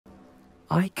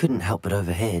I couldn't help but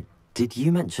overhear. Did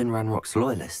you mention Ranrock's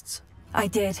loyalists? I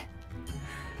did.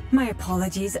 My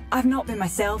apologies. I've not been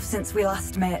myself since we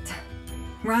last met.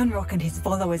 Ranrock and his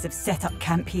followers have set up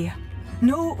camp here.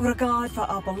 No regard for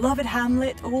our beloved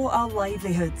hamlet or our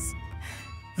livelihoods.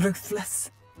 Ruthless.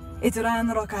 It's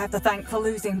Ranrock I have to thank for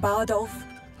losing Bardolph.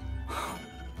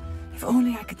 If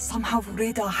only I could somehow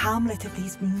rid our hamlet of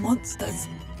these monsters.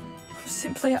 I'm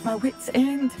simply at my wit's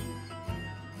end.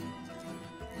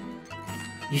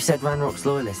 You said Ranrock's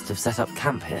loyalists have set up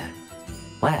camp here.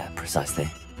 Where, precisely?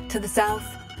 To the south,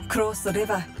 across the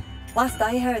river. Last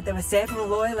I heard, there were several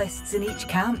loyalists in each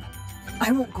camp.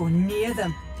 I won't go near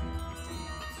them.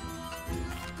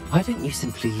 Why don't you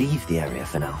simply leave the area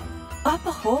for now?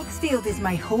 Upper Hogsfield is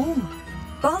my home.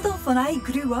 Bardolph and I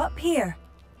grew up here.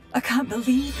 I can't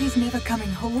believe he's never coming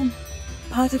home.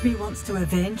 Part of me wants to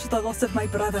avenge the loss of my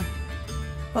brother,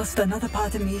 whilst another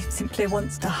part of me simply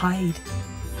wants to hide.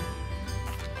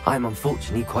 I'm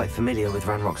unfortunately quite familiar with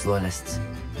Ranrock's loyalists.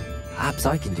 Perhaps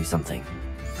I can do something.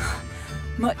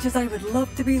 Much as I would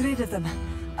love to be rid of them,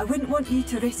 I wouldn't want you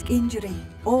to risk injury,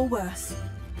 or worse.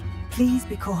 Please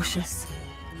be cautious.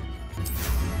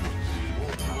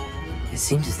 It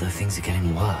seems as though things are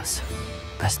getting worse.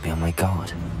 Best be on my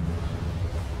guard.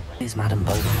 Is Madame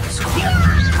Bowman's squad?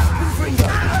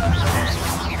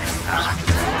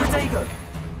 Potato!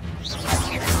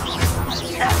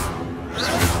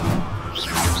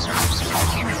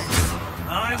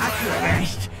 I'm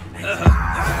best.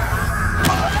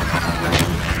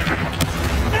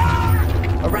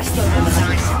 Arrest them in the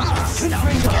night.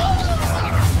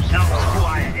 Not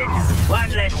quiet.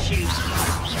 One less shoot.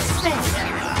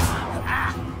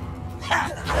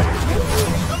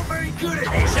 Not very good at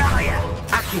this, are you?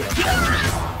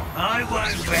 I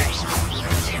won't rest.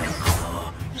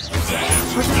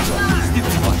 Stupid one.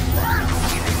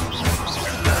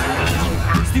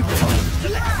 Stupid one.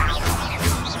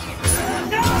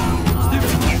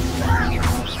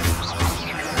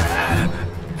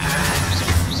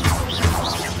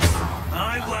 I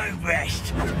won't rest.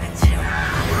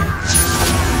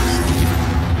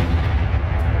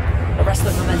 Arrest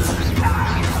the momentum.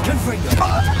 Confringo.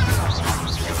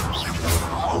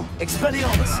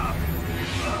 Expelliarmus.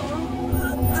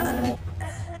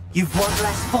 You've one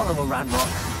less follower,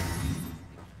 Ranrock.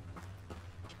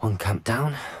 One camp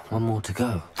down, one more to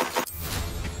go.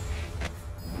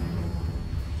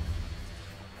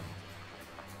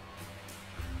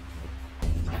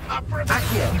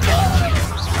 Accio.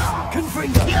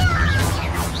 Confringo.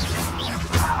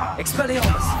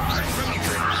 Expelliarmus.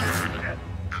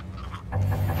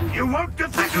 You won't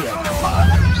defeat us.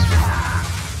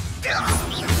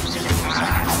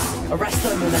 Arrest the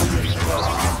momentum.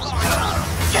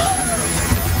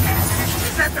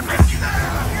 Set the match.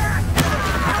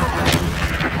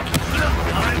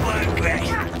 I won't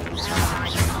rest.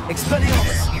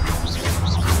 Expelliarmus.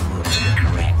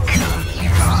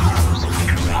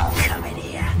 Come in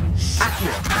here.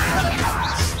 Accio.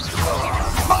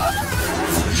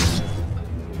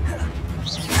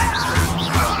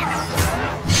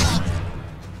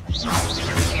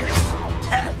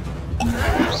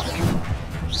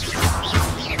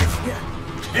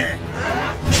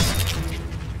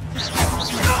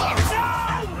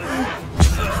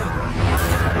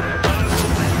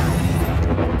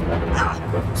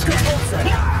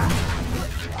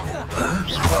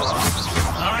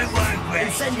 I won't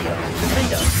rest. Incendio.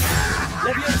 Confringo.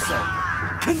 Levioso.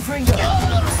 Confringo.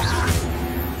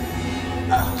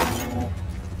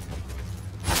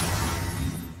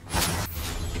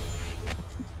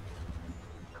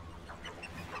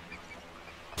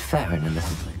 Fair in a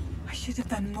little. I should have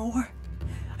done more.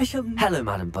 I shall... Hello,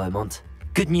 Madame Beaumont.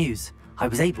 Good news. I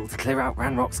was able to clear out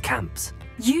Ranrock's camps.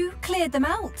 You cleared them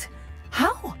out?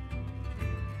 How?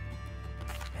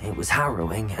 It was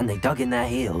harrowing, and they dug in their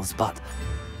heels, but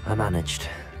I managed.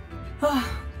 Oh,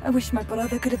 I wish my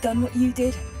brother could have done what you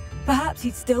did. Perhaps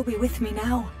he'd still be with me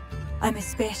now. I'm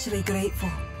especially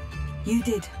grateful. You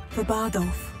did, for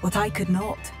Bardolph, what I could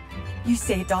not. You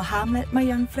saved our hamlet, my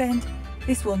young friend.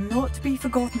 This will not be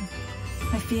forgotten.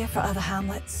 I fear for other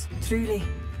hamlets, truly.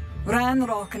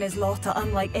 Ranrock and his lot are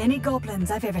unlike any goblins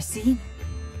I've ever seen.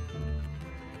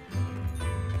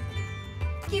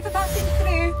 Keep it passing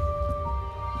through.